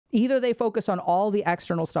Either they focus on all the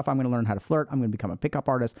external stuff. I'm going to learn how to flirt. I'm going to become a pickup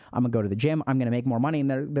artist. I'm going to go to the gym. I'm going to make more money. And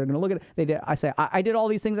they're going to look at it. I say, I did all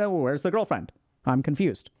these things. Well, where's the girlfriend? I'm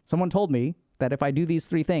confused. Someone told me that if I do these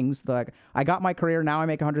 3 things, like I got my career. Now I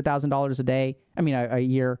make $100,000 a day. I mean, a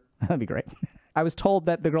year. That'd be great. I was told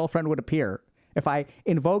that the girlfriend would appear. If I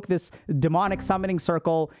invoke this demonic summoning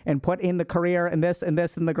circle and put in the career and this, and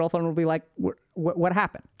the girlfriend will be like, what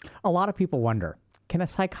happened? A lot of people wonder, can a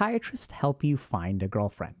psychiatrist help you find a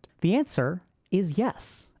girlfriend? The answer is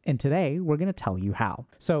yes. And today we're going to tell you how.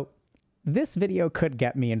 So this video could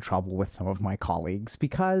get me in trouble with some of my colleagues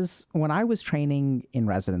because when I was training in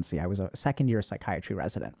residency, I was a second-year psychiatry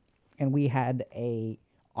resident, and we had a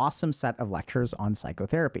awesome set of lectures on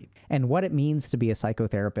psychotherapy and what it means to be a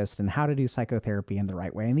psychotherapist and how to do psychotherapy in the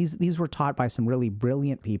right way. And these were taught by some really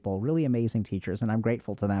brilliant people, really amazing teachers, and I'm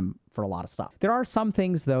grateful to them for a lot of stuff. There are some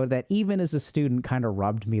things, though, that even as a student kind of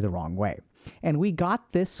rubbed me the wrong way. And we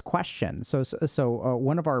got this question. So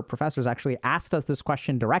one of our professors actually asked us this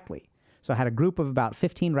question directly. So I had a group of about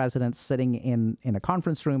 15 residents sitting in a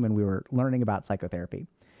conference room, and we were learning about psychotherapy.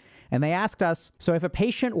 And they asked us, so if a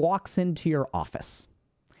patient walks into your office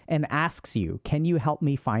and asks you, can you help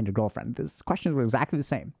me find a girlfriend? This question was exactly the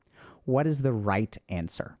same. What is the right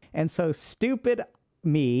answer? And so stupid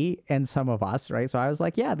me and some of us, right? So I was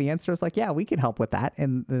like, yeah, the answer is like, yeah, we can help with that.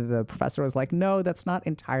 And the professor was like, no, that's not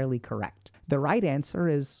entirely correct. The right answer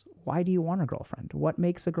is, why do you want a girlfriend? What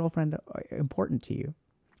makes a girlfriend important to you?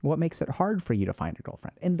 What makes it hard for you to find a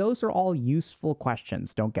girlfriend? And those are all useful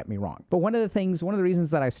questions, don't get me wrong. But one of the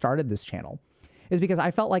reasons that I started this channel is because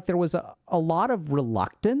I felt like there was a lot of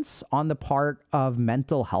reluctance on the part of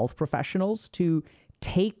mental health professionals to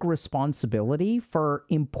take responsibility for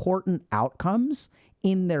important outcomes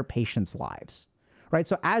in their patients' lives, right?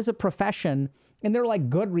 So as a profession, and there are like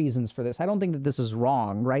good reasons for this. I don't think that this is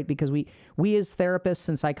wrong, right? Because we as therapists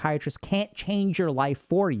and psychiatrists can't change your life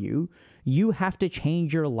for you. You have to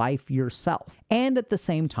change your life yourself. And at the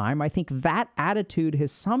same time, I think that attitude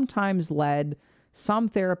has sometimes led some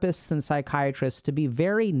therapists and psychiatrists to be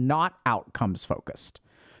very not outcomes focused.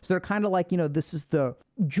 So they're kind of like, this is the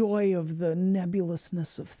joy of the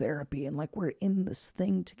nebulousness of therapy. And like, we're in this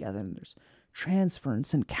thing together, and there's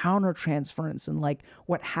transference and countertransference, and like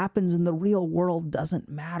what happens in the real world doesn't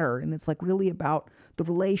matter. And it's like really about the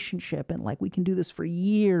relationship, and like we can do this for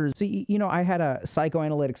years. So, I had a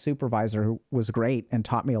psychoanalytic supervisor who was great and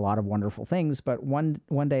taught me a lot of wonderful things. But one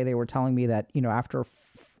day they were telling me that, after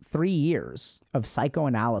 3 years of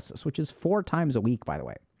psychoanalysis, which is 4 times a week, by the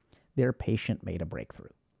way, their patient made a breakthrough.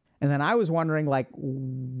 And then I was wondering, like,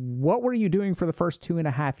 what were you doing for the first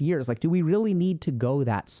 2.5 years? Like, do we really need to go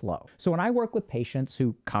that slow? So when I work with patients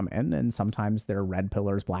who come in, and sometimes they're red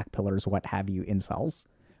pillars, black pillars, what have you, incels,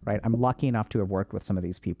 right? I'm lucky enough to have worked with some of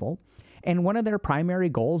these people. And one of their primary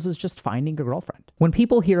goals is just finding a girlfriend. When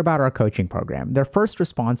people hear about our coaching program, their first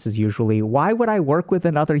response is usually, why would I work with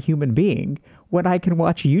another human being when I can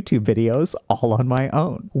watch YouTube videos all on my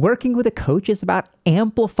own? Working with a coach is about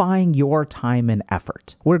amplifying your time and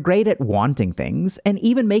effort. We're great at wanting things and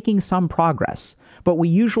even making some progress, but we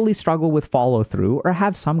usually struggle with follow through or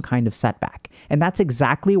have some kind of setback. And that's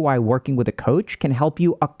exactly why working with a coach can help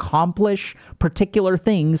you accomplish particular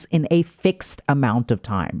things in a fixed amount of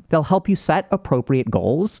time. They'll help you set appropriate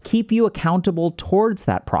goals, keep you accountable towards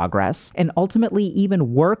that progress, and ultimately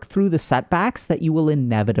even work through the setbacks that you will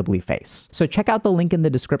inevitably face. So check out the link in the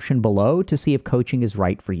description below to see if coaching is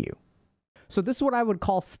right for you. So this is what I would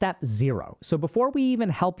call step 0. So before we even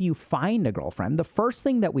help you find a girlfriend, the first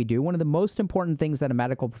thing that we do, one of the most important things that a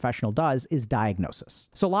medical professional does, is diagnosis.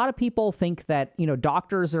 So a lot of people think that,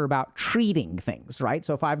 doctors are about treating things, right?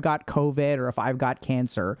 So if I've got COVID or if I've got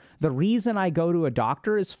cancer, the reason I go to a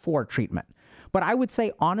doctor is for treatment. But I would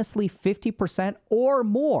say, honestly, 50% or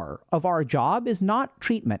more of our job is not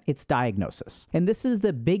treatment, it's diagnosis. And this is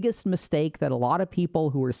the biggest mistake that a lot of people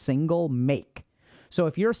who are single make. So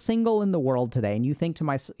if you're single in the world today and you think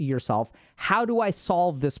to yourself, how do I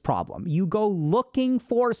solve this problem? You go looking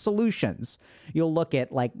for solutions. You'll look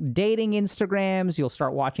at like dating Instagrams. You'll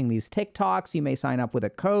start watching these TikToks. You may sign up with a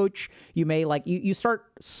coach. You may you start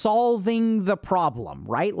solving the problem,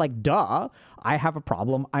 right? Like, duh, I have a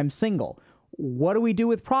problem. I'm single. What do we do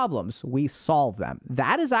with problems? We solve them.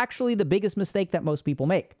 That is actually the biggest mistake that most people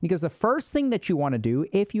make, because the first thing that you want to do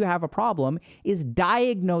if you have a problem is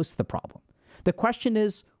diagnose the problem. The question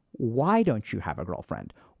is, why don't you have a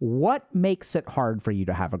girlfriend? What makes it hard for you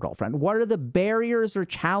to have a girlfriend? What are the barriers or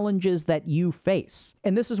challenges that you face?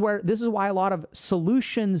 And this is why a lot of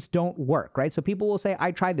solutions don't work, right? So people will say,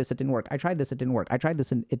 I tried this, it didn't work. I tried this, it didn't work. I tried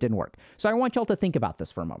this and it didn't work. So I want y'all to think about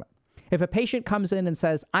this for a moment. If a patient comes in and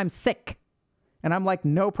says, I'm sick, And I'm like,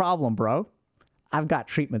 no problem, bro. I've got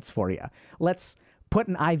treatments for you. Let's put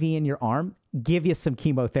an IV in your arm, give you some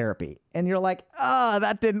chemotherapy. And you're like, oh,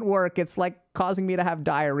 that didn't work. It's like causing me to have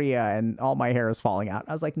diarrhea and all my hair is falling out.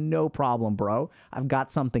 I was like, no problem, bro. I've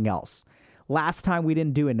got something else. Last time we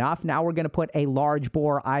didn't do enough. Now we're going to put a large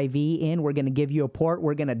bore IV in. We're going to give you a port.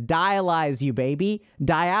 We're going to dialyze you, baby.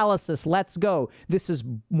 Dialysis. Let's go. This is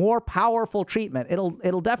more powerful treatment.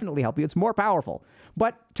 It'll definitely help you. It's more powerful.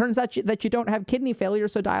 But turns out that you don't have kidney failure,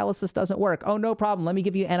 so dialysis doesn't work. Oh, no problem. Let me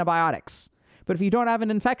give you antibiotics. But if you don't have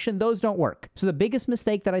an infection, those don't work. So the biggest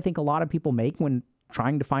mistake that I think a lot of people make when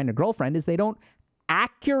trying to find a girlfriend is they don't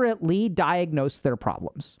accurately diagnose their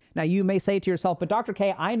problems. Now, you may say to yourself, but Dr.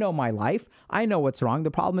 K, I know my life. I know what's wrong.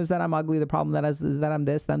 The problem is that I'm ugly. The problem is that I'm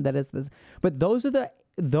this, then that is this. But those are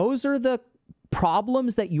the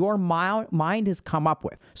problems that your mind has come up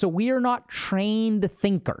with. So we are not trained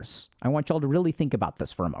thinkers. I want y'all to really think about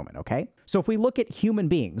this for a moment, okay? So if we look at human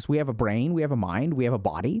beings, we have a brain, we have a mind, we have a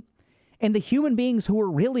body. And the human beings who are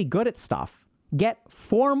really good at stuff get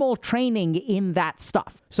formal training in that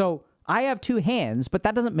stuff. So I have two hands, but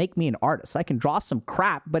that doesn't make me an artist. I can draw some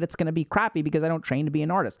crap, but it's going to be crappy because I don't train to be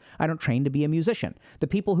an artist. I don't train to be a musician. The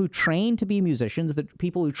people who train to be musicians, the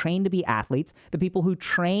people who train to be athletes, the people who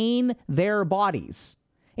train their bodies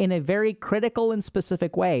in a very critical and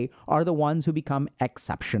specific way are the ones who become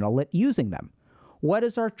exceptional at using them. What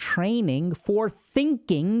is our training for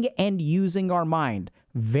thinking and using our mind?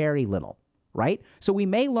 Very little, right? So we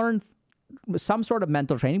may learn some sort of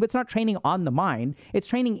mental training, but it's not training on the mind. It's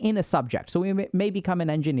training in a subject. So we may become an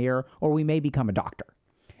engineer or we may become a doctor.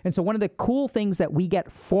 And so one of the cool things that we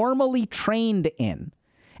get formally trained in,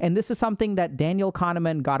 and this is something that Daniel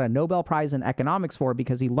Kahneman got a Nobel Prize in economics for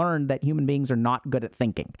because he learned that human beings are not good at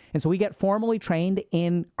thinking. And so we get formally trained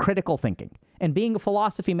in critical thinking. And being a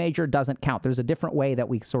philosophy major doesn't count. There's a different way that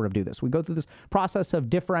we sort of do this. We go through this process of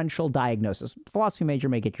differential diagnosis. Philosophy major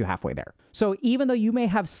may get you halfway there. So even though you may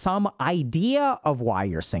have some idea of why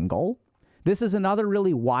you're single, this is another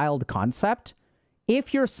really wild concept.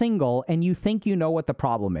 If you're single and you think you know what the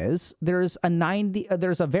problem is, there's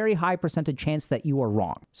a very high percentage chance that you are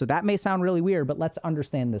wrong. So that may sound really weird, but let's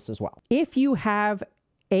understand this as well. If you have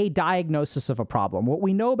a diagnosis of a problem, what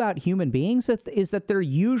we know about human beings is that they're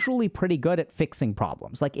usually pretty good at fixing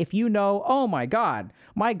problems. Like if you know, oh my God,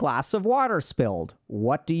 my glass of water spilled.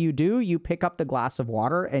 What do? You pick up the glass of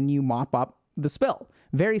water and you mop up the spill.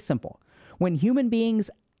 Very simple. When human beings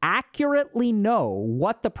accurately know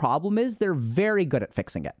what the problem is, they're very good at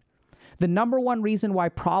fixing it. The number one reason why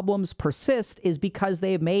problems persist is because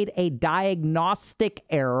they have made a diagnostic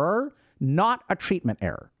error, not a treatment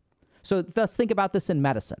error. So let's think about this in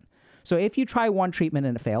medicine. So if you try one treatment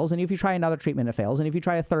and it fails, and if you try another treatment and it fails, and if you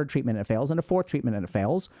try a third treatment and it fails, and a fourth treatment and it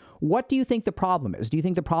fails, what do you think the problem is? Do you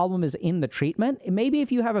think the problem is in the treatment? Maybe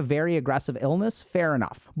if you have a very aggressive illness, fair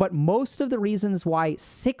enough. But most of the reasons why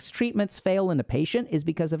 6 treatments fail in a patient is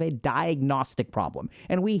because of a diagnostic problem.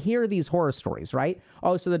 And we hear these horror stories, right?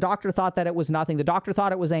 Oh, so the doctor thought that it was nothing. The doctor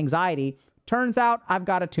thought it was anxiety. Turns out I've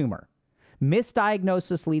got a tumor.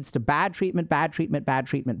 Misdiagnosis leads to bad treatment, bad treatment, bad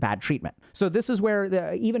treatment, bad treatment. So this is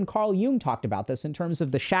where even Carl Jung talked about this in terms of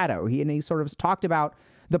the shadow. He sort of talked about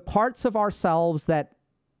the parts of ourselves that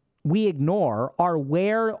we ignore are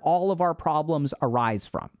where all of our problems arise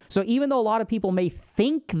from. So even though a lot of people may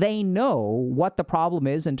think they know what the problem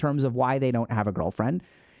is in terms of why they don't have a girlfriend,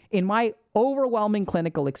 in my overwhelming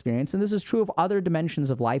clinical experience, and this is true of other dimensions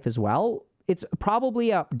of life as well, it's probably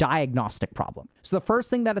a diagnostic problem. So the first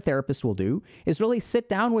thing that a therapist will do is really sit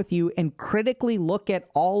down with you and critically look at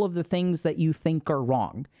all of the things that you think are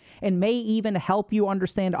wrong, and may even help you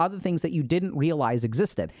understand other things that you didn't realize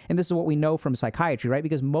existed. And this is what we know from psychiatry, right?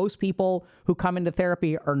 Because most people who come into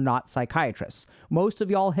therapy are not psychiatrists. Most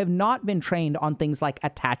of y'all have not been trained on things like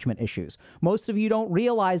attachment issues. Most of you don't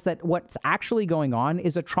realize that what's actually going on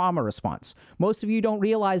is a trauma response. Most of you don't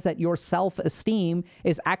realize that your self-esteem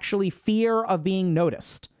is actually fear of being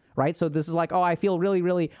noticed. Right? So this is like, oh, I feel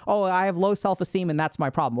oh, I have low self-esteem and that's my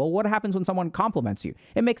problem. Well, what happens when someone compliments you?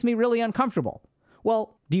 It makes me really uncomfortable.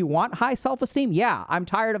 Well, do you want high self-esteem? Yeah, I'm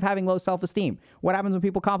tired of having low self-esteem. What happens when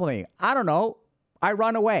people compliment me? I don't know. I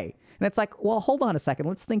run away. And it's like, well, hold on a second.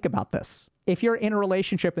 Let's think about this. If you're in a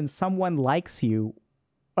relationship and someone likes you,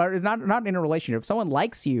 or not in a relationship, if someone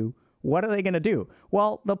likes you, what are they going to do?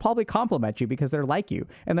 Well, they'll probably compliment you because they're like you.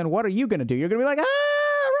 And then what are you going to do? You're going to be like, run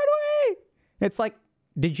away. It's like,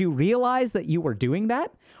 did you realize that you were doing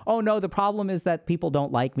that? Oh, no, the problem is that people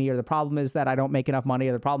don't like me, or the problem is that I don't make enough money,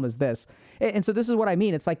 or the problem is this. And so this is what I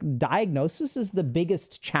mean. It's like diagnosis is the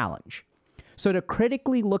biggest challenge. So to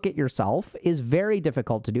critically look at yourself is very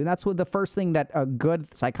difficult to do. That's what the first thing that a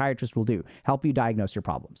good psychiatrist will do, help you diagnose your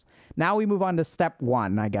problems. Now we move on to step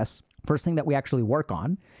one, I guess. First thing that we actually work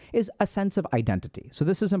on is a sense of identity. So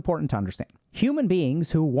this is important to understand. Human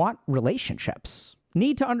beings who want relationships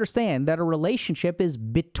need to understand that a relationship is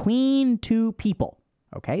between two people.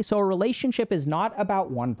 Okay, so a relationship is not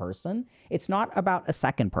about one person. It's not about a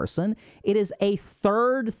second person. It is a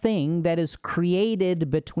third thing that is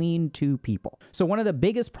created between two people. So one of the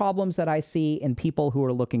biggest problems that I see in people who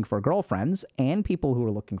are looking for girlfriends and people who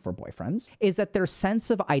are looking for boyfriends is that their sense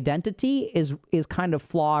of identity is kind of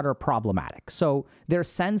flawed or problematic. So their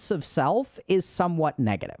sense of self is somewhat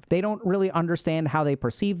negative. They don't really understand how they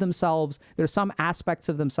perceive themselves. There's some aspects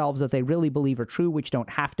of themselves that they really believe are true, which don't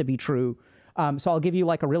have to be true. So I'll give you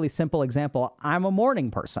like a really simple example. I'm a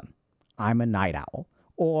morning person. I'm a night owl.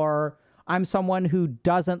 Or I'm someone who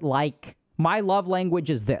doesn't like, my love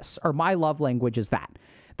language is this, or my love language is that.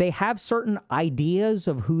 They have certain ideas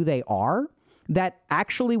of who they are that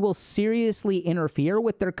actually will seriously interfere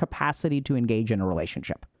with their capacity to engage in a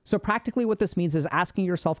relationship. So practically what this means is asking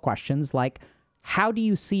yourself questions like, how do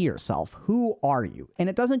you see yourself? Who are you? And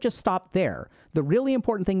it doesn't just stop there. The really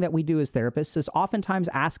important thing that we do as therapists is oftentimes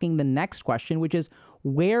asking the next question, which is,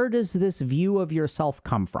 where does this view of yourself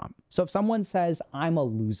come from? So if someone says, I'm a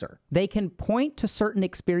loser, they can point to certain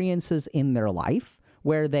experiences in their life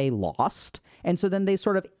where they lost. And so then they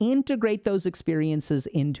sort of integrate those experiences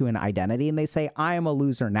into an identity and they say, I am a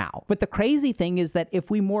loser now. But the crazy thing is that if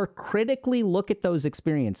we more critically look at those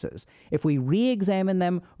experiences, if we re-examine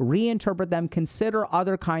them, reinterpret them, consider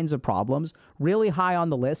other kinds of problems, really high on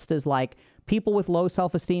the list is like people with low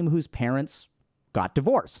self-esteem whose parents got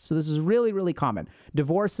divorced. So this is really, really common.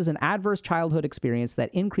 Divorce is an adverse childhood experience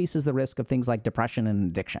that increases the risk of things like depression and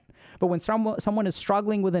addiction. But when someone is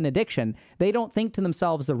struggling with an addiction, they don't think to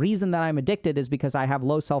themselves, the reason that I'm addicted is because I have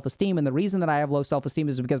low self-esteem, and the reason that I have low self-esteem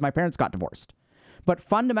is because my parents got divorced. But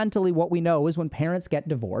fundamentally, what we know is when parents get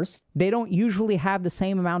divorced, they don't usually have the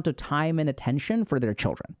same amount of time and attention for their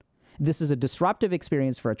children. This is a disruptive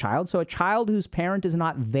experience for a child. So a child whose parent is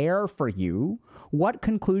not there for you, what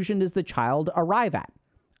conclusion does the child arrive at?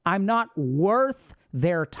 I'm not worth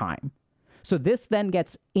their time. So this then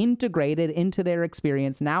gets integrated into their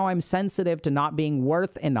experience. Now I'm sensitive to not being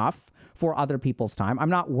worth enough for other people's time. I'm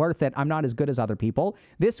not worth it. I'm not as good as other people.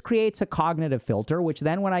 This creates a cognitive filter, which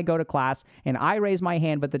then when I go to class and I raise my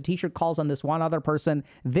hand, but the teacher calls on this one other person,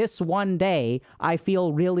 this one day, I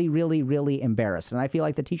feel really, really, really embarrassed. And I feel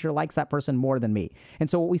like the teacher likes that person more than me. And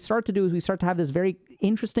so what we start to do is we start to have this very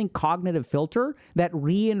interesting cognitive filter that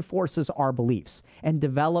reinforces our beliefs and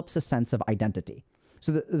develops a sense of identity.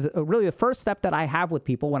 So really the first step that I have with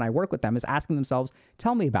people when I work with them is asking themselves,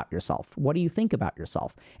 tell me about yourself. What do you think about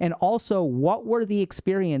yourself? And also, what were the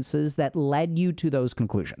experiences that led you to those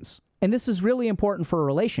conclusions? And this is really important for a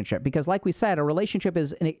relationship because, like we said, a relationship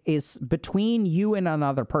is between you and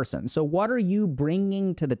another person. So what are you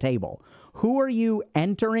bringing to the table? Who are you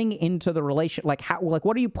entering into the relation? Like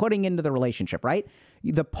what are you putting into the relationship, right?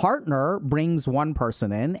 The partner brings one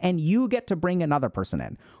person in and you get to bring another person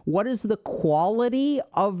in. What is the quality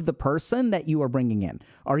of the person that you are bringing in?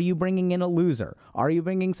 Are you bringing in a loser? Are you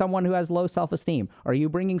bringing someone who has low self-esteem? Are you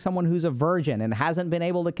bringing someone who's a virgin and hasn't been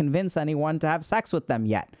able to convince anyone to have sex with them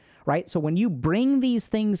yet? Right? So when you bring these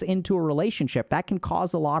things into a relationship, that can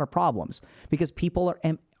cause a lot of problems because people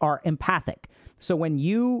are empathic. So when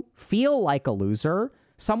you feel like a loser,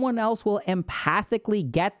 someone else will empathically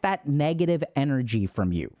get that negative energy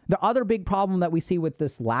from you. The other big problem that we see with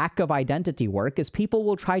this lack of identity work is people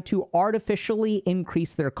will try to artificially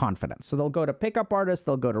increase their confidence. So they'll go to pickup artists,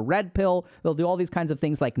 they'll go to red pill, they'll do all these kinds of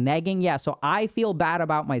things like negging. Yeah, so I feel bad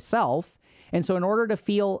about myself. And so in order to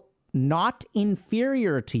feel not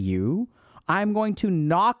inferior to you, I'm going to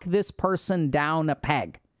knock this person down a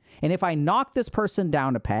peg. And if I knock this person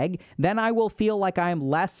down a peg, then I will feel like I am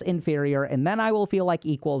less inferior, and then I will feel like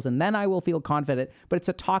equals, and then I will feel confident, but it's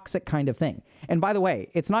a toxic kind of thing. And by the way,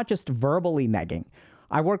 it's not just verbally negging.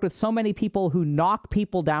 I've worked with so many people who knock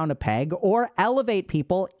people down a peg or elevate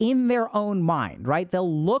people in their own mind, right?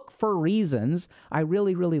 They'll look for reasons. I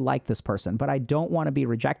really, really like this person, but I don't want to be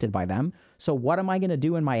rejected by them. So what am I going to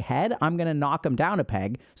do in my head? I'm going to knock them down a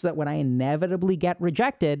peg so that when I inevitably get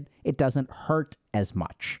rejected, it doesn't hurt as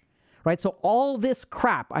much, right? So all this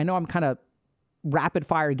crap, I know I'm kind of rapid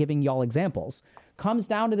fire giving y'all examples, comes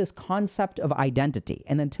down to this concept of identity.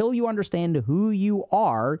 And until you understand who you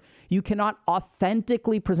are, you cannot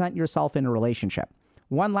authentically present yourself in a relationship.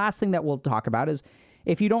 One last thing that we'll talk about is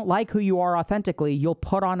if you don't like who you are authentically, you'll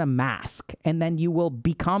put on a mask and then you will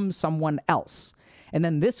become someone else. And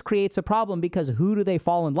then this creates a problem because who do they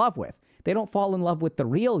fall in love with? They don't fall in love with the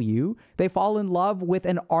real you. They fall in love with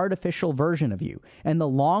an artificial version of you. And the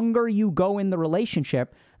longer you go in the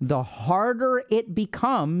relationship, the harder it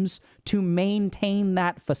becomes to maintain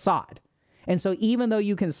that facade. And so even though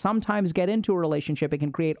you can sometimes get into a relationship, it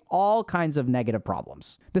can create all kinds of negative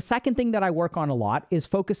problems. The second thing that I work on a lot is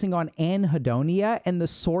focusing on anhedonia and the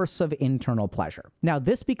source of internal pleasure. Now,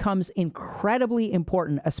 this becomes incredibly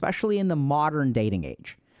important, especially in the modern dating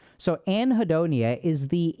age. So anhedonia is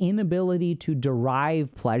the inability to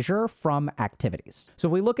derive pleasure from activities. So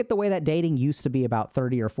if we look at the way that dating used to be about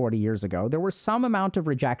 30 or 40 years ago, there were some amount of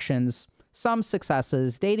rejections, some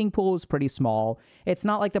successes. Dating pool is pretty small. It's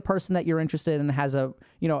not like the person that you're interested in has a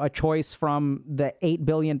choice from the 8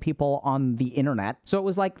 billion people on the internet. So it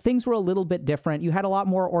was like things were a little bit different. You had a lot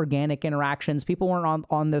more organic interactions. People weren't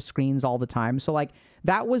on the screens all the time. So like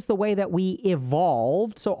that was the way that we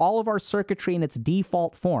evolved. So all of our circuitry in its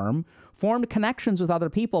default form formed connections with other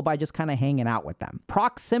people by just kind of hanging out with them.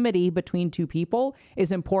 Proximity between two people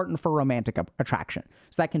is important for romantic attraction.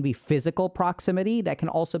 So that can be physical proximity. That can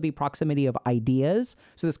also be proximity of ideas.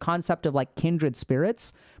 So this concept of like kindred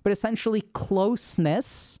spirits, but essentially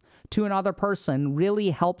closeness to another person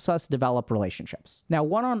really helps us develop relationships. Now,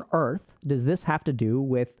 what on earth does this have to do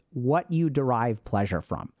with what you derive pleasure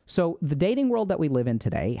from? So the dating world that we live in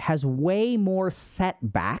today has way more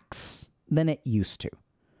setbacks than it used to.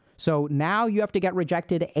 So now you have to get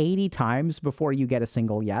rejected 80 times before you get a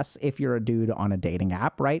single yes if you're a dude on a dating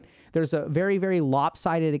app, right? There's a very, very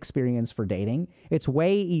lopsided experience for dating. It's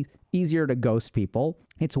way easier to ghost people.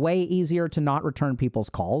 It's way easier to not return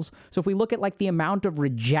people's calls. So if we look at like the amount of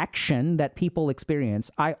rejection that people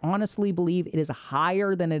experience, I honestly believe it is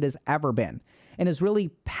higher than it has ever been and is really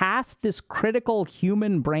past this critical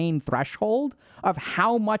human brain threshold of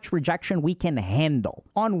how much rejection we can handle.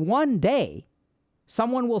 On one day,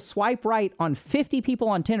 someone will swipe right on 50 people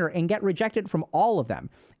on Tinder and get rejected from all of them.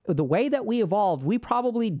 The way that we evolved, we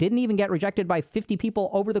probably didn't even get rejected by 50 people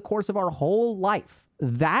over the course of our whole life.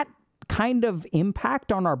 That kind of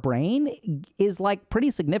impact on our brain is like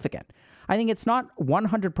pretty significant. I think it's not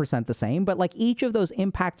 100% the same, but like each of those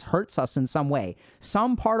impacts hurts us in some way.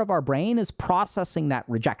 Some part of our brain is processing that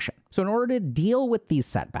rejection. So in order to deal with these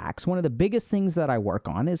setbacks, one of the biggest things that I work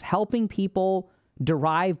on is helping people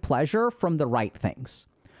derive pleasure from the right things.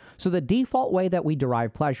 So the default way that we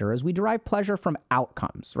derive pleasure is we derive pleasure from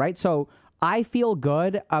outcomes, right? So I feel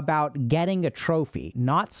good about getting a trophy,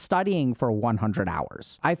 not studying for 100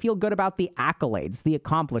 hours. I feel good about the accolades, the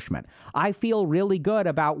accomplishment. I feel really good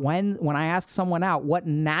about when I ask someone out, what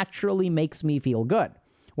naturally makes me feel good.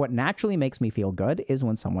 What naturally makes me feel good is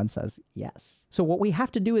when someone says yes. So what we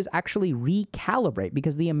have to do is actually recalibrate,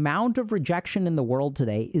 because the amount of rejection in the world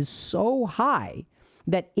today is so high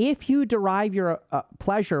that if you derive your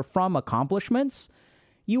pleasure from accomplishments,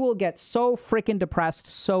 you will get so freaking depressed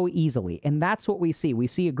so easily. And that's what we see. We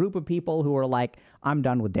see a group of people who are like, I'm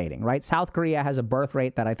done with dating, right? South Korea has a birth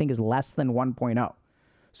rate that I think is less than 1.0.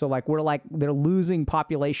 So they're losing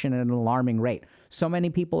population at an alarming rate. So many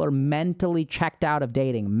people are mentally checked out of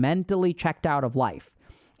dating, mentally checked out of life.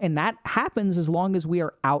 And that happens as long as we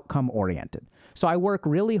are outcome oriented. So I work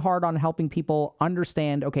really hard on helping people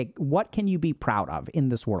understand, okay, what can you be proud of in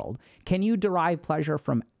this world? Can you derive pleasure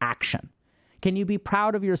from action? Can you be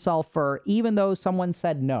proud of yourself for, even though someone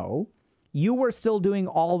said no, you were still doing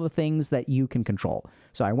all the things that you can control?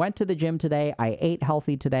 So I went to the gym today. I ate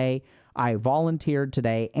healthy today. I volunteered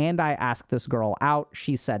today, and I asked this girl out.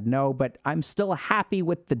 She said no, but I'm still happy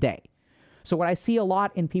with the day. So what I see a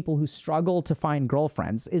lot in people who struggle to find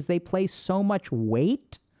girlfriends is they place so much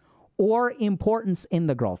weight or importance in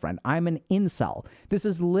the girlfriend. I'm an incel. This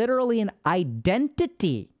is literally an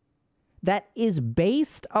identity that is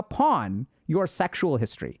based upon your sexual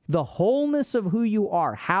history. The wholeness of who you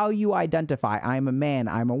are, how you identify. I'm a man,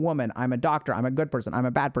 I'm a woman, I'm a doctor, I'm a good person, I'm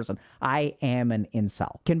a bad person. I am an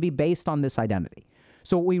incel. Can be based on this identity.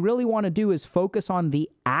 So what we really want to do is focus on the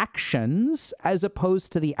actions as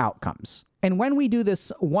opposed to the outcomes. And when we do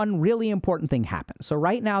this, one really important thing happens. So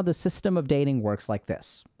right now, the system of dating works like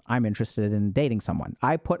this. I'm interested in dating someone.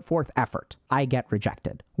 I put forth effort. I get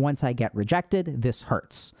rejected. Once I get rejected, this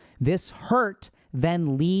hurts. This hurt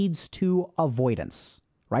then leads to avoidance,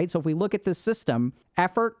 right? So if we look at this system,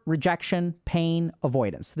 effort, rejection, pain,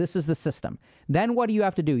 avoidance. This is the system. Then what do you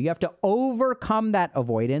have to do? You have to overcome that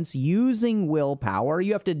avoidance using willpower.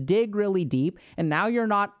 You have to dig really deep. And now you're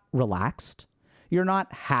not relaxed. You're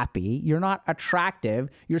not happy. You're not attractive.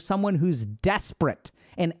 You're someone who's desperate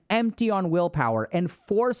and empty on willpower and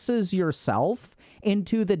forces yourself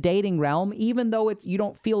into the dating realm, even though you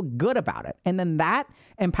don't feel good about it. And then that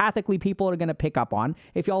empathically people are going to pick up on.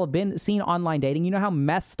 If y'all have seen online dating, you know how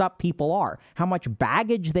messed up people are, how much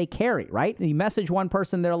baggage they carry, right? You message one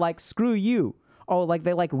person, they're like, screw you. Oh, like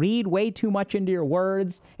they read way too much into your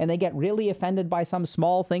words, and they get really offended by some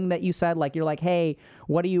small thing that you said. Like, you're like, hey,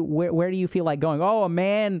 where do you feel like going? Oh, a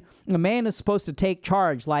man is supposed to take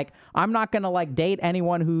charge. Like, I'm not going to date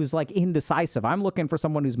anyone who's indecisive. I'm looking for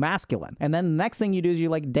someone who's masculine. And then the next thing you do is you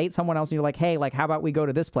date someone else and you're like, hey, how about we go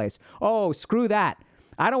to this place? Oh, screw that.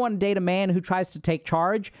 I don't want to date a man who tries to take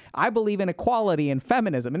charge. I believe in equality and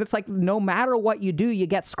feminism. And it's no matter what you do, you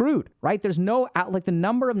get screwed, right? There's no, the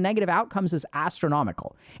number of negative outcomes is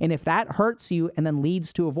astronomical. And if that hurts you and then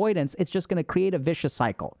leads to avoidance, it's just going to create a vicious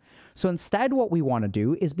cycle. So instead, what we want to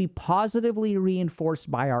do is be positively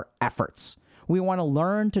reinforced by our efforts. We want to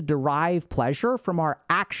learn to derive pleasure from our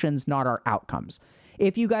actions, not our outcomes.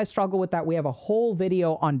 If you guys struggle with that, we have a whole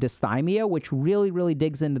video on dysthymia, which really, really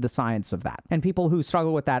digs into the science of that. And people who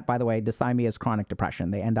struggle with that, by the way, dysthymia is chronic depression.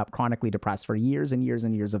 They end up chronically depressed for years and years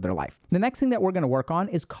and years of their life. The next thing that we're going to work on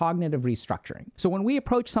is cognitive restructuring. So when we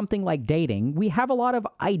approach something like dating, we have a lot of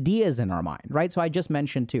ideas in our mind, right? So I just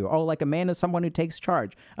mentioned too, a man is someone who takes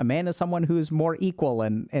charge. A man is someone who's more equal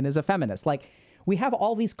and is a feminist. We have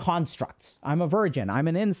all these constructs. I'm a virgin. I'm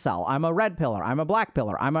an incel. I'm a red pillar. I'm a black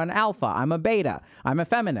pillar. I'm an alpha. I'm a beta. I'm a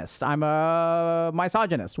feminist. I'm a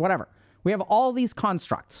misogynist, whatever. We have all these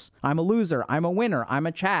constructs. I'm a loser. I'm a winner. I'm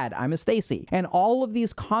a Chad. I'm a Stacy. And all of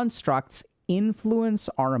these constructs influence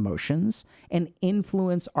our emotions and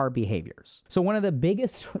influence our behaviors. So one of the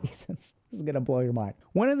biggest reasons, this is going to blow your mind.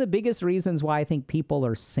 One of the biggest reasons why I think people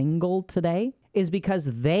are single today is because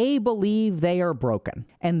they believe they are broken.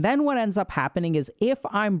 And then what ends up happening is, if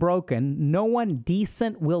I'm broken, no one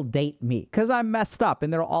decent will date me because I'm messed up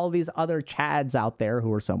and there are all these other Chads out there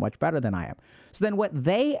who are so much better than I am. So then what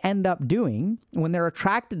they end up doing when they're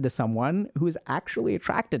attracted to someone who is actually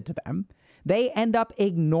attracted to them, they end up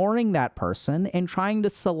ignoring that person and trying to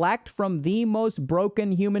select from the most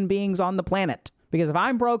broken human beings on the planet. Because if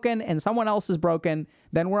I'm broken and someone else is broken,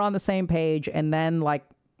 then we're on the same page, and then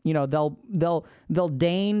they'll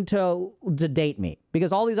deign to date me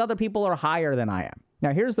because all these other people are higher than I am.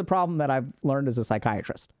 Now, here's the problem that I've learned as a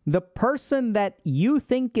psychiatrist. The person that you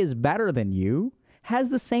think is better than you has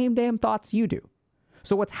the same damn thoughts you do.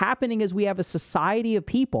 So what's happening is we have a society of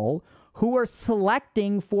people who are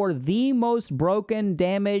selecting for the most broken,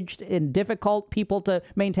 damaged, and difficult people to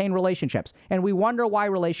maintain relationships. And we wonder why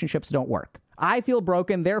relationships don't work. I feel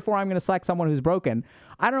broken, therefore I'm going to select someone who's broken.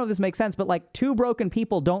 I don't know if this makes sense, but two broken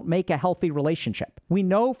people don't make a healthy relationship. We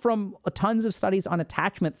know from tons of studies on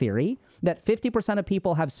attachment theory that 50% of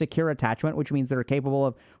people have secure attachment, which means they're capable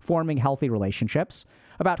of forming healthy relationships.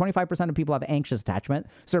 About 25% of people have anxious attachment,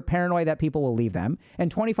 so they're paranoid that people will leave them.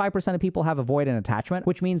 And 25% of people have avoidant attachment,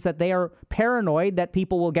 which means that they are paranoid that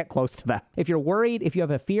people will get close to them. If you're worried, if you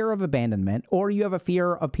have a fear of abandonment, or you have a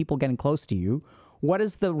fear of people getting close to you, what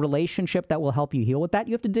is the relationship that will help you heal with that?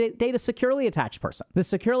 You have to date a securely attached person. The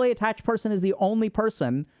securely attached person is the only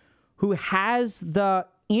person who has the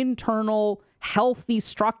internal healthy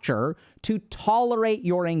structure to tolerate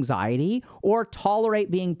your anxiety or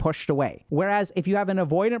tolerate being pushed away. Whereas if you have an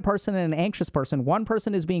avoidant person and an anxious person, one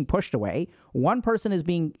person is being pushed away, one person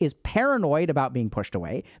is paranoid about being pushed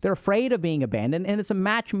away, they're afraid of being abandoned, and it's a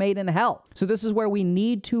match made in hell. So this is where we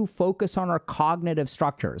need to focus on our cognitive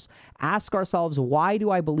structures. Ask ourselves, why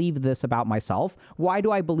do I believe this about myself? Why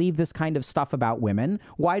do I believe this kind of stuff about women?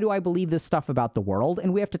 Why do I believe this stuff about the world?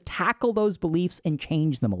 And we have to tackle those beliefs and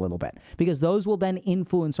change them a little bit, because those will then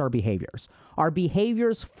influence our behaviors. Our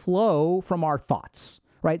behaviors flow from our thoughts,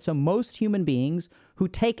 right? So most human beings who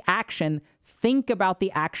take action think about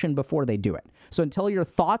the action before they do it. So until your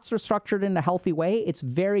thoughts are structured in a healthy way, it's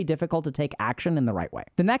very difficult to take action in the right way.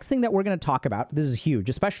 The next thing that we're going to talk about, this is huge,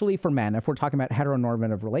 especially for men, if we're talking about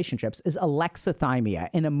heteronormative relationships, is alexithymia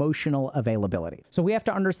and emotional availability. So we have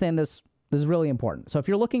to understand this. This is really important. So if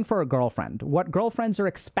you're looking for a girlfriend, what girlfriends are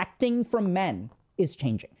expecting from men is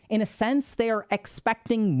changing. In a sense, they are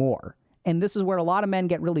expecting more. And this is where a lot of men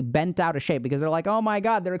get really bent out of shape, because they're like, oh my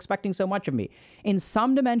God, they're expecting so much of me. In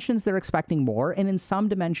some dimensions, they're expecting more, and in some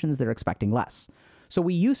dimensions, they're expecting less. So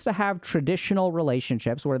we used to have traditional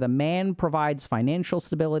relationships where the man provides financial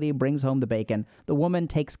stability, brings home the bacon, the woman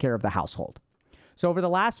takes care of the household. So over the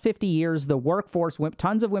last 50 years, the workforce,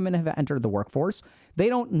 tons of women have entered the workforce. They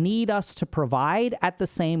don't need us to provide at the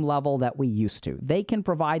same level that we used to. They can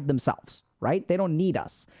provide themselves. right? They don't need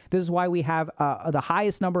us. This is why we have the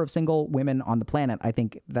highest number of single women on the planet, I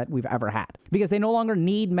think, that we've ever had, because they no longer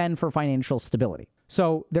need men for financial stability.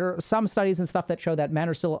 So there are some studies and stuff that show that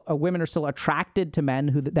women are still attracted to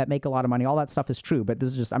men that make a lot of money. All that stuff is true, but this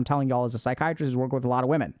is just, I'm telling y'all as a psychiatrist who's worked with a lot of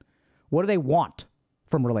women, what do they want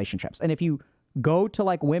from relationships? And if you go to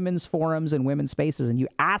like women's forums and women's spaces and you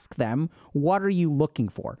ask them, what are you looking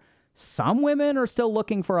for? Some women are still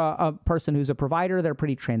looking for a person who's a provider. They're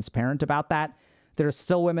pretty transparent about that. There's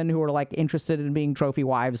still women who are like interested in being trophy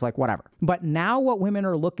wives, like whatever. But now what women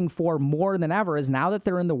are looking for more than ever is, now that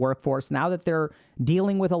they're in the workforce, now that they're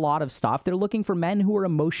dealing with a lot of stuff, they're looking for men who are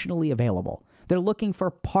emotionally available. They're looking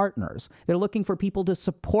for partners. They're looking for people to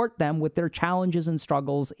support them with their challenges and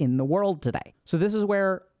struggles in the world today. So this is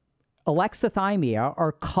where alexithymia,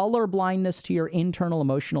 or color blindness to your internal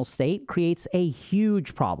emotional state, creates a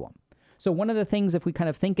huge problem. So one of the things, if we kind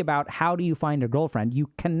of think about how do you find a girlfriend,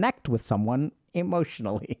 you connect with someone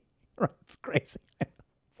emotionally. It's crazy.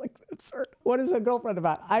 It's like absurd. What is a girlfriend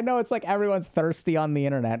about? I know it's like everyone's thirsty on the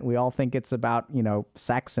internet, and we all think it's about, you know,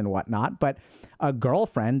 sex and whatnot, but a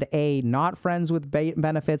girlfriend, a not friends with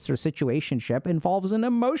benefits or situationship, involves an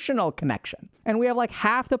emotional connection. And we have like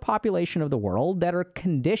half the population of the world that are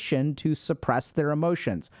conditioned to suppress their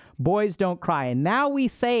emotions. Boys don't cry. And now we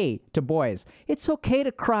say to boys, it's okay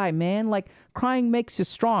to cry, man. Like, crying makes you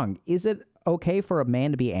strong. Is it okay for a man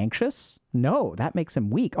to be anxious? No, that makes him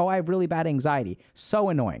weak. Oh, I have really bad anxiety. So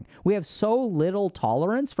annoying. We have so little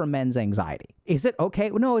tolerance for men's anxiety. Is it okay?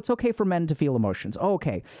 No, it's okay for men to feel emotions. Oh,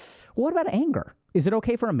 okay. What about anger? Is it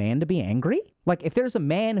okay for a man to be angry? Like, if there's a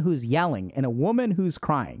man who's yelling and a woman who's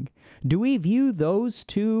crying, do we view those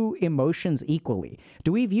two emotions equally?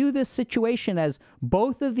 Do we view this situation as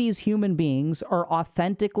both of these human beings are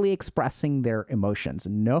authentically expressing their emotions?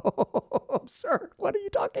 No, absurd. What are you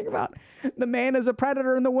talking about? The man is a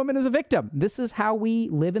predator and the woman is a victim. This is how we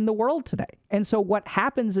live in the world today. And so what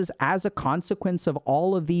happens is, as a consequence of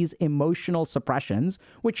all of these emotional suppressions,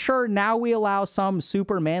 which sure, now we allow some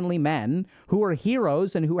super manly men who are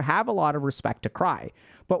heroes and who have a lot of respect to cry,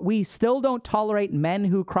 but we still don't tolerate men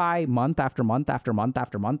who cry month after month after month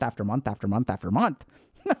after month after month after month after month.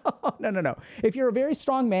 No. If you're a very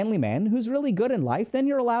strong, manly man who's really good in life, then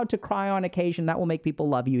you're allowed to cry on occasion. That will make people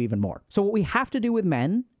love you even more. So what we have to do with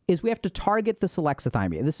men is we have to target the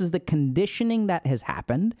alexithymia. This is the conditioning that has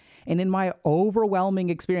happened. And in my overwhelming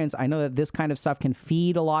experience, I know that this kind of stuff can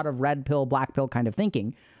feed a lot of red pill, black pill kind of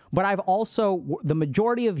thinking. But I've also, the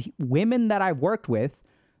majority of women that I've worked with,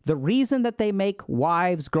 the reason that they make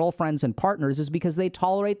wives, girlfriends, and partners is because they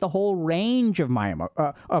tolerate the whole range of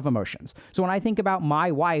of emotions. So when I think about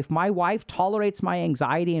my wife tolerates my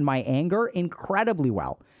anxiety and my anger incredibly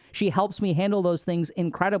well. She helps me handle those things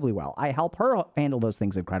incredibly well. I help her handle those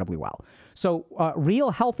things incredibly well. So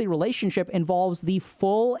real healthy relationship involves the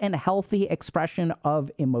full and healthy expression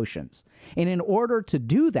of emotions. And in order to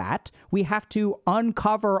do that, we have to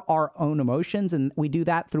uncover our own emotions. And we do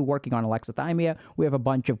that through working on alexithymia. We have a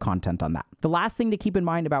bunch of content on that. The last thing to keep in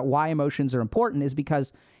mind about why emotions are important is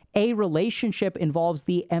because a relationship involves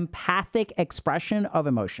the empathic expression of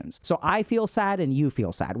emotions. So I feel sad and you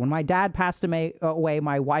feel sad. When my dad passed away,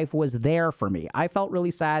 my wife was there for me. I felt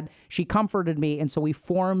really sad. She comforted me, and so we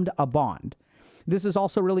formed a bond. This is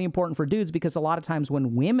also really important for dudes because a lot of times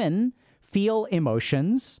when women feel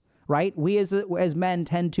emotions, right, we as men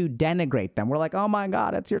tend to denigrate them. We're like, oh my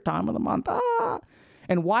God, it's your time of the month. Ah.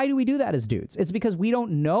 And why do we do that as dudes? It's because we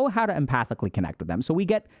don't know how to empathically connect with them. So we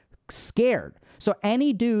get scared. So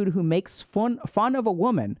any dude who makes fun of a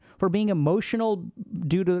woman for being emotional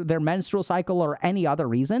due to their menstrual cycle or any other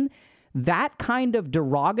reason, that kind of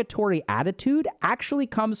derogatory attitude actually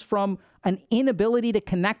comes from an inability to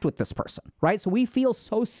connect with this person, right? So we feel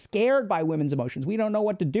so scared by women's emotions. We don't know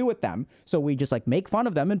what to do with them. So we just like make fun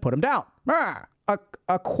of them and put them down.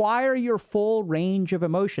 Acquire your full range of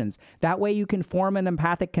emotions. That way you can form an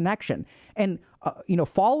empathic connection. And,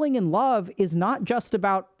 falling in love is not just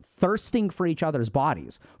about thirsting for each other's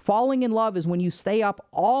bodies. Falling in love is when you stay up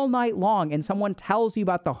all night long and someone tells you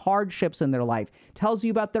about the hardships in their life, tells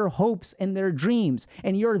you about their hopes and their dreams,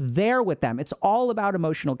 and you're there with them. It's all about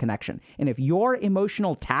emotional connection. And if your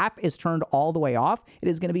emotional tap is turned all the way off, it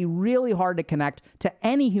is going to be really hard to connect to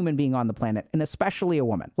any human being on the planet, and especially a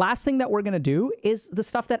woman. Last thing that we're going to do is the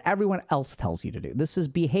stuff that everyone else tells you to do. This is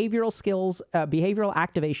behavioral skills, behavioral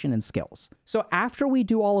activation and skills. So after we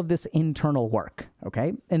do all of this internal work,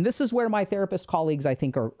 okay, and this is where my therapist colleagues, I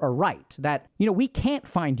think, are right, that, we can't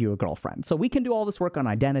find you a girlfriend. So we can do all this work on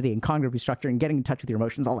identity and cognitive restructuring, getting in touch with your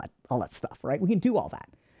emotions, all that stuff, right? We can do all that.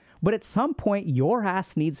 But at some point, your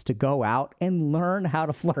ass needs to go out and learn how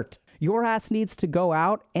to flirt. Your ass needs to go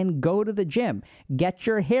out and go to the gym, get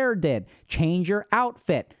your hair did, change your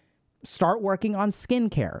outfit, start working on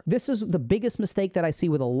skincare. This is the biggest mistake that I see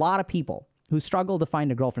with a lot of people who struggle to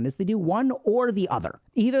find a girlfriend is they do one or the other.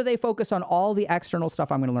 Either they focus on all the external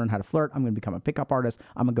stuff. I'm going to learn how to flirt. I'm going to become a pickup artist.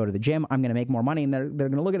 I'm going to go to the gym. I'm going to make more money. And they're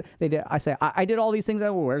going to look at it. I say, I did all these things.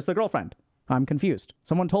 Where's the girlfriend? I'm confused.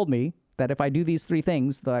 Someone told me that if I do these 3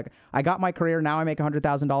 things, like I got my career, now I make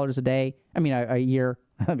 $100,000 a day. I mean, a year.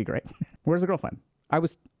 That'd be great. Where's the girlfriend? I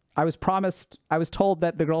was told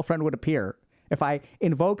that the girlfriend would appear if I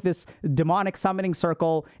invoke this demonic summoning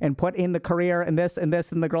circle and put in the career and this, and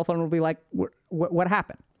the girlfriend will be like, what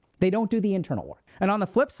happened? They don't do the internal work. And on the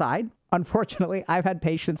flip side, unfortunately, I've had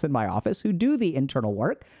patients in my office who do the internal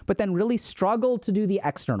work, but then really struggle to do the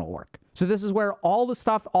external work. So this is where all the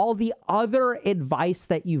stuff, all the other advice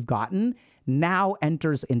that you've gotten now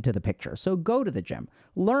enters into the picture. So go to the gym,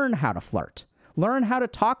 learn how to flirt, learn how to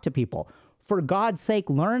talk to people. For God's sake,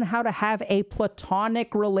 learn how to have a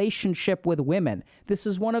platonic relationship with women. This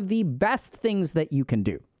is one of the best things that you can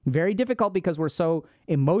do. Very difficult because we're so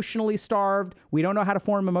emotionally starved. We don't know how to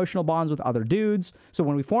form emotional bonds with other dudes. So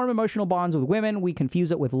when we form emotional bonds with women, we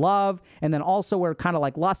confuse it with love. And then also we're kind of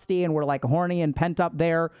like lusty and we're like horny and pent up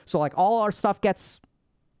there. So like all our stuff gets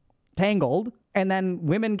tangled. And then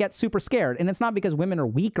women get super scared. And it's not because women are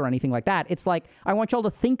weak or anything like that. It's like, I want y'all to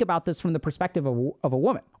think about this from the perspective of a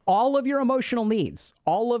woman. All of your emotional needs,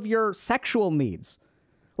 all of your sexual needs,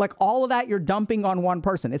 like all of that you're dumping on one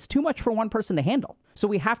person. It's too much for one person to handle. So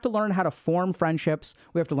we have to learn how to form friendships.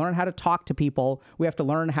 We have to learn how to talk to people. We have to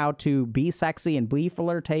learn how to be sexy and be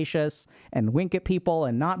flirtatious and wink at people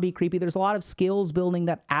and not be creepy. There's a lot of skills building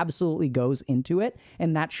that absolutely goes into it,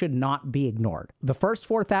 and that should not be ignored. The first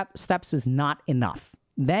 4 steps is not enough.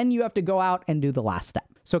 Then you have to go out and do the last step.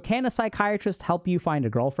 So can a psychiatrist help you find a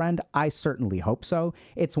girlfriend? I certainly hope so.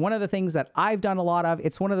 It's one of the things that I've done a lot of.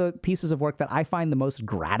 It's one of the pieces of work that I find the most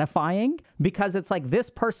gratifying because it's like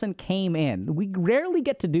this person came in. We rarely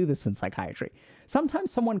get to do this in psychiatry.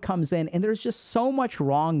 Sometimes someone comes in and there's just so much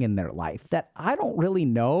wrong in their life that I don't really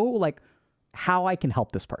know like how I can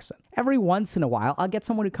help this person. Every once in a while, I'll get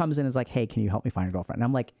someone who comes in and is like, hey, can you help me find a girlfriend? And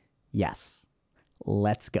I'm like, yes,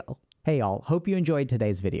 let's go. Hey y'all, hope you enjoyed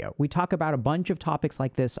today's video. We talk about a bunch of topics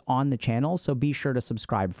like this on the channel, so be sure to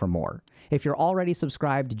subscribe for more. If you're already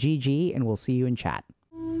subscribed, GG, and we'll see you in chat.